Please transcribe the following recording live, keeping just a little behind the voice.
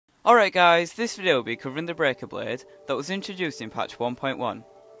Alright guys, this video will be covering the Breaker Blade that was introduced in patch 1.1.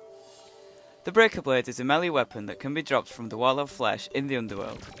 The Breaker Blade is a melee weapon that can be dropped from the Wall of Flesh in the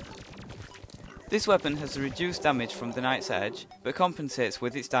underworld. This weapon has a reduced damage from the Knight's Edge, but compensates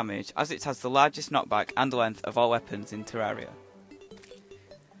with its damage as it has the largest knockback and length of all weapons in Terraria.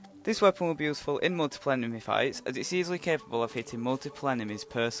 This weapon will be useful in multiple enemy fights as it's easily capable of hitting multiple enemies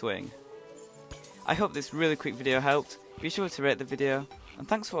per swing. I hope this really quick video helped. Be sure to rate the video, and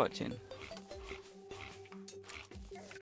thanks for watching.